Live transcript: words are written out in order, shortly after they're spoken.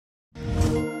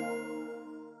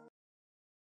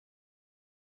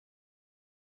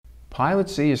Pilot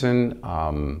season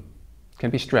can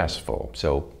be stressful,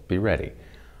 so be ready.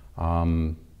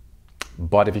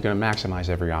 But if you're going to maximize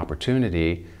every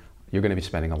opportunity, you're going to be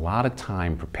spending a lot of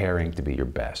time preparing to be your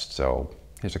best. So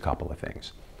here's a couple of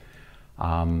things.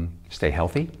 Stay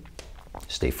healthy,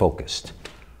 stay focused.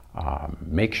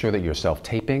 Make sure that your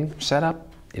self-taping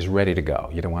setup is ready to go.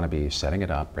 You don't want to be setting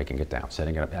it up, breaking it down,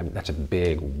 setting it up. I mean, that's a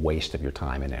big waste of your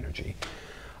time and energy.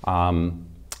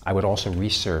 I would also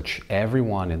research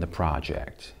everyone in the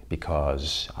project,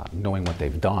 because knowing what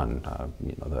they've done,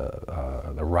 you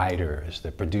know, the writers,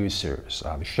 the producers,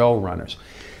 the showrunners,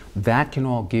 that can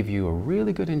all give you a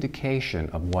really good indication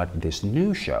of what this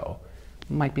new show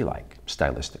might be like,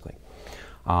 stylistically.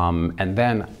 And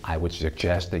then I would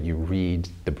suggest that you read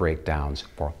the breakdowns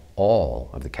for all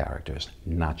of the characters,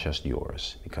 not just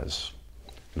yours, because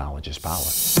knowledge is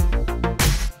power.